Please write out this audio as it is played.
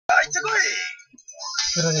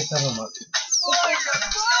釣られたのも。負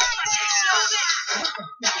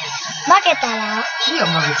けたらいいよ、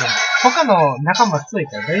負けても。他の仲間強い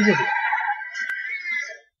から大丈夫よ。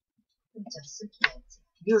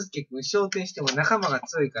りょうすけくん昇天しても仲間が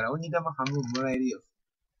強いから鬼玉半分もらえるよ。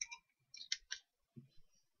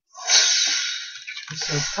ミッ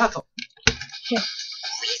ションスタート。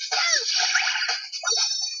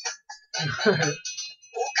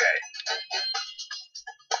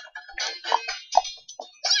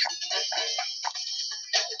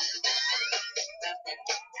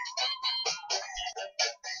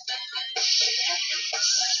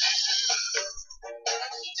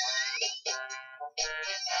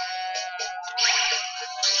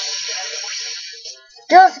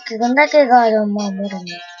りょうすけくんだけがあるを守るの。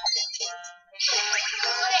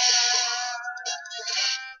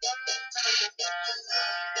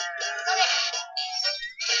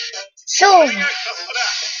勝負。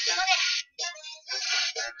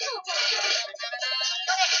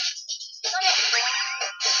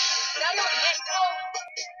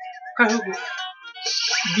回復。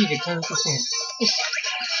B で回復してん。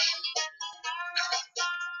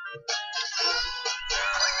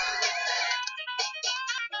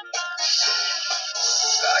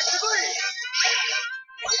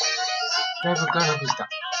だいぶ回復した。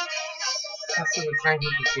さすぐ回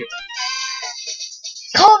復して。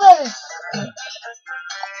カーベル。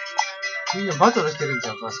みんなバトルしてるんじ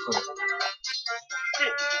ゃん、あそこで。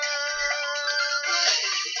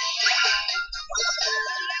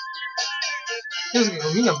りょうすけく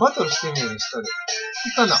んみんなバトルしてんねんね、下で。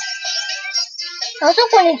いかな。あそ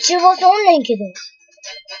こに中ボスおんねんけど。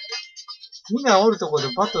みんなおるとこで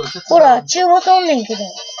バトルしてほら、中ボスおんねんけど。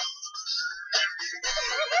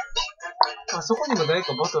あそこにも誰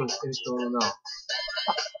かバトルしてる人おるな。あ、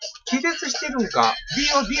気絶してるんか。B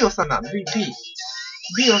押さな。B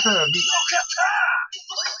押さな、B。失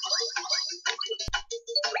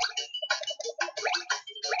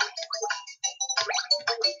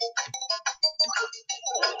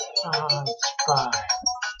敗。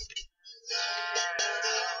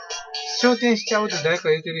昇天しちゃうって誰か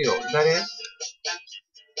言ってるよ。誰？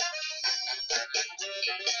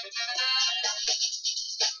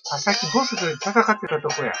あ、さっきボスと戦ってたと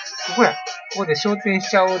こや。ここや。ここで昇天し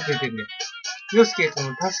ちゃおうって言ってんね。よしけく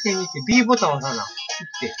ん助けに行って B ボタン押さな。行っ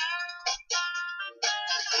て。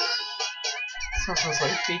そう、行っ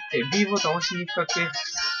て。B ボタン押しに行ったって。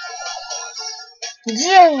ジ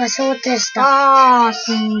エンが昇天した。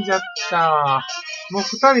死んじゃった。もう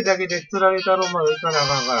二人だけで釣られたろまで行かなあ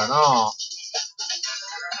かんからな。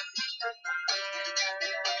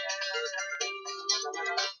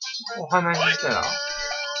お花にしたら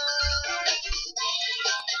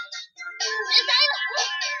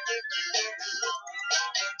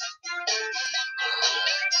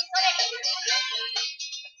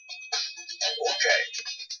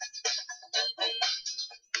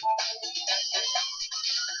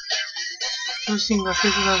通信が切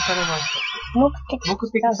断されました。目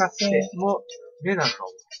的達成。もう、出なかも。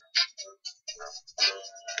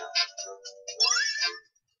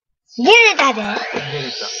出れたで。出れ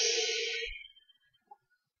た。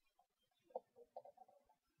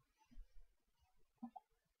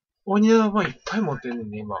鬼玉いっぱい持ってる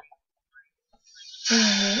ね、今。いっ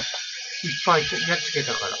ぱいやっつけ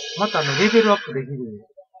たから。またレベルアップできるね。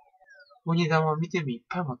鬼玉見てみ、いっ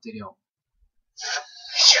ぱい持ってるよ。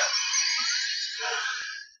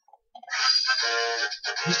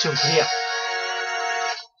ミッションクリア。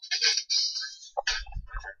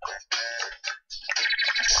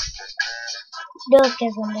りょうす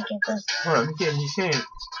けくんだけど。ほら、見て、2000円。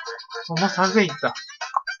もう3000円いった。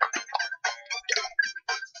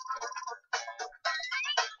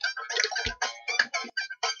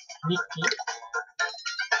日記。